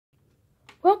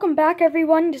Welcome back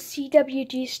everyone to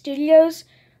cwg.Studios.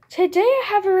 Today I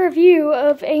have a review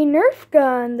of a Nerf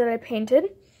gun that I painted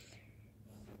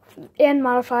and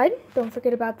modified. Don't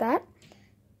forget about that.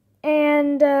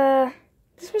 And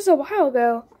this was a while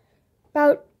ago.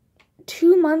 About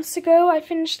 2 months ago I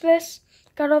finished this.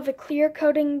 Got all the clear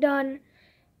coating done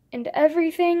and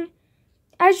everything.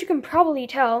 As you can probably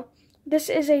tell, this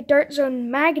is a Dart Zone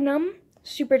Magnum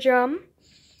Super Drum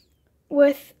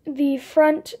with the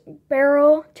front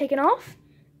barrel taken off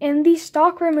and the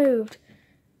stock removed.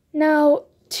 Now,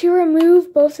 to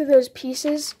remove both of those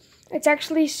pieces, it's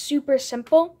actually super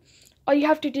simple. All you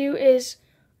have to do is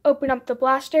open up the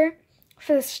blaster.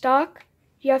 For the stock,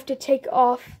 you have to take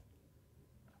off...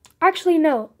 Actually,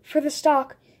 no. For the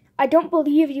stock, I don't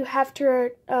believe you have to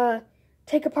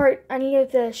take apart any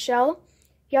of the shell.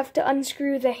 You have to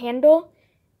unscrew the handle,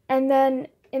 and then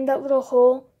in that little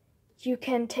hole, you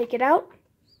can take it out,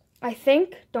 I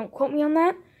think. Don't quote me on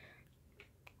that.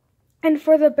 And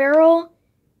for the barrel,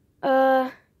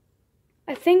 I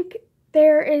think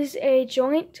there is a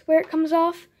joint where it comes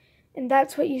off, and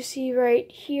that's what you see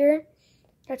right here.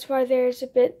 That's why there's a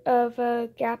bit of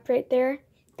a gap right there.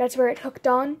 That's where it hooked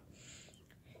on.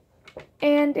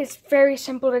 And it's very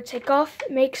simple to take off.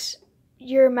 It makes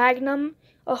your Magnum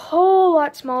a whole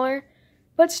lot smaller,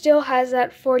 but still has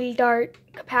that 40 dart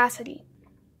capacity.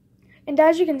 And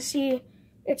as you can see,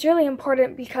 it's really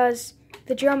important because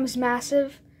the drum is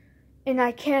massive and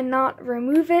I cannot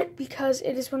remove it because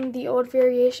it is one of the old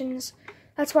variations.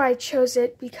 That's why I chose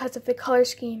it, because of the color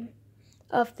scheme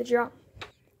of the drum.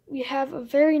 We have a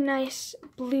very nice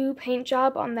blue paint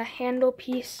job on the handle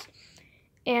piece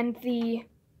and the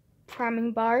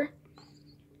priming bar.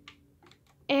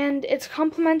 And it's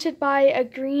complemented by a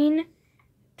green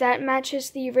that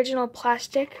matches the original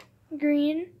plastic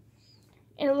green.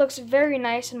 And it looks very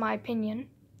nice in my opinion.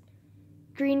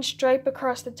 Green stripe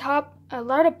across the top, a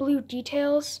lot of blue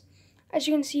details. As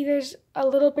you can see, there's a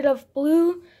little bit of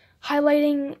blue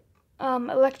highlighting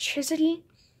electricity,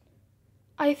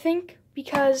 I think,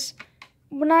 because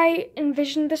when I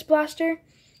envisioned this blaster,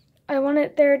 I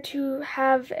wanted there to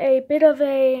have a bit of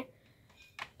a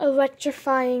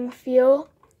electrifying feel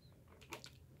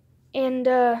and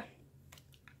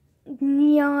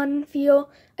neon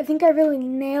feel. I think I really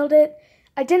nailed it.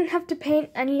 I didn't have to paint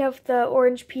any of the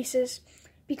orange pieces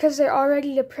because they're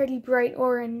already a pretty bright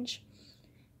orange.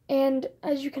 And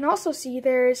as you can also see,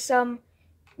 there is some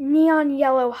neon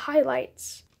yellow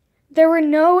highlights. There were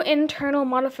no internal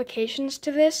modifications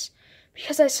to this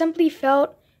because I simply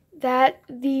felt that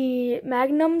the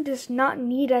Magnum does not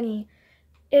need any.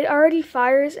 It already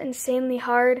fires insanely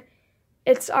hard.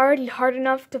 It's already hard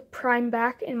enough to prime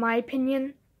back, in my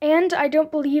opinion. And I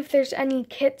don't believe there's any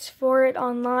kits for it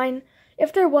online.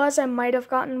 If there was, I might have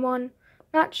gotten one.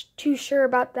 Not too sure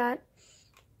about that.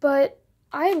 But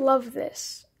I love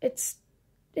this. It's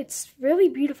really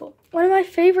beautiful. One of my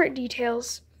favorite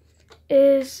details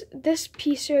is this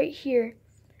piece right here.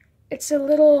 It's a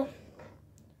little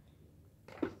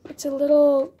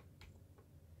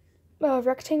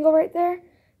rectangle right there,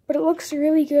 but it looks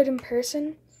really good in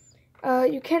person.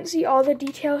 You can't see all the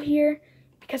detail here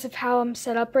because of how I'm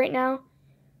set up right now.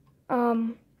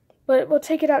 But we'll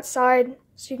take it outside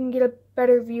so you can get a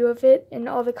better view of it in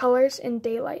all the colors in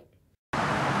daylight.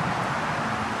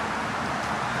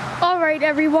 Alright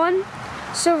everyone,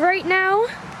 so right now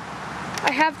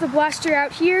I have the blaster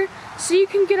out here so you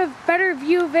can get a better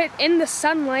view of it in the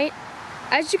sunlight.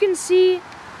 As you can see,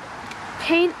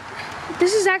 paint,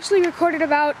 this is actually recorded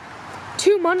about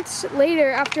 2 months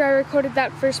later after I recorded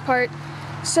that first part.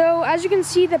 So as you can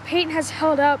see, the paint has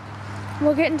held up.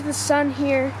 We'll get into the sun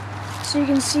here so you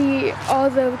can see all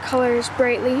the colors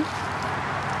brightly.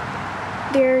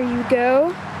 There you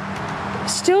go.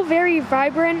 Still very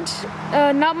vibrant.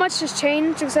 Not much has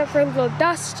changed except for a little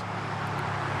dust.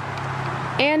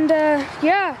 And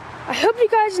yeah, I hope you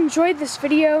guys enjoyed this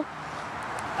video.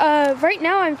 Right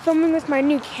now I'm filming with my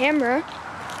new camera.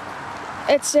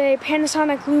 It's a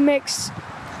Panasonic Lumix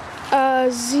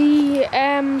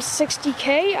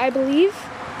ZM60K, I believe.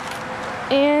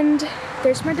 And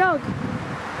there's my dog.